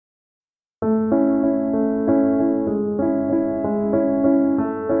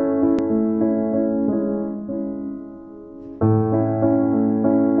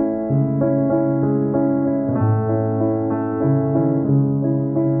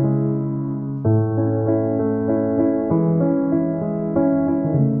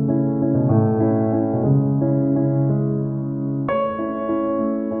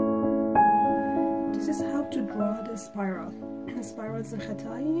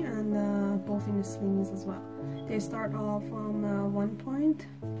and both in Islamese as well. They start off from one point.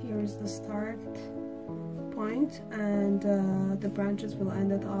 Here is the start point, and the branches will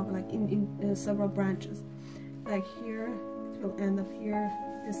end up like in several branches. Like here, it will end up here,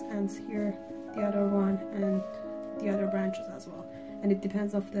 this ends here, the other one, and the other branches as well. And it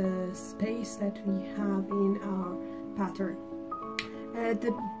depends on the space that we have in our pattern.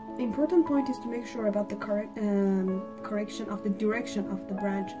 The important point is to make sure about the correction of the direction of the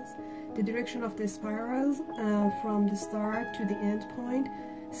branches. The direction of the spirals from the start to the end point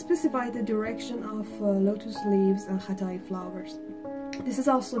specify the direction of lotus leaves and Khataei flowers. This is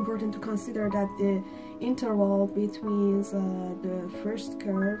also important to consider that the interval between the first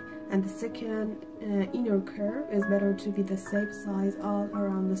curve and the second inner curve is better to be the same size all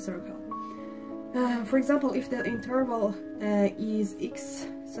around the circle. For example, if the interval is x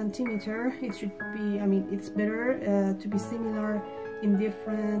centimeter, it should be, it's better to be similar in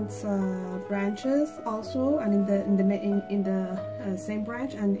different branches also, and in the same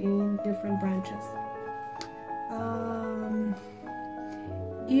branch and in different branches.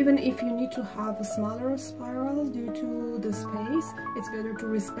 Even if you need to have a smaller spirals due to the space, it's better to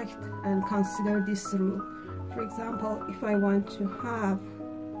respect and consider this rule. For example, if I want to have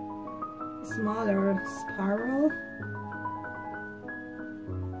a smaller spiral,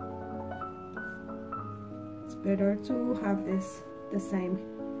 it's better to have the same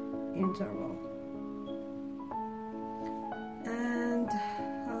interval. And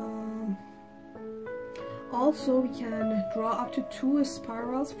also we can draw up to 2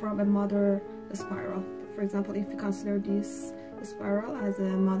 spirals from a mother spiral. For example, if we consider this spiral as a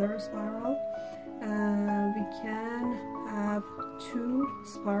mother spiral, we can have 2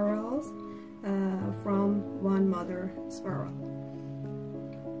 spirals from one mother spiral.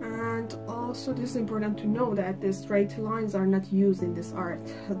 And also, this is important to know that the straight lines are not used in this art,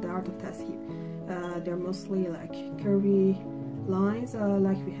 the art of Tezhip. They're mostly like curvy lines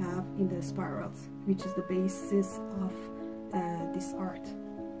like we have in the spirals, which is the basis of this art.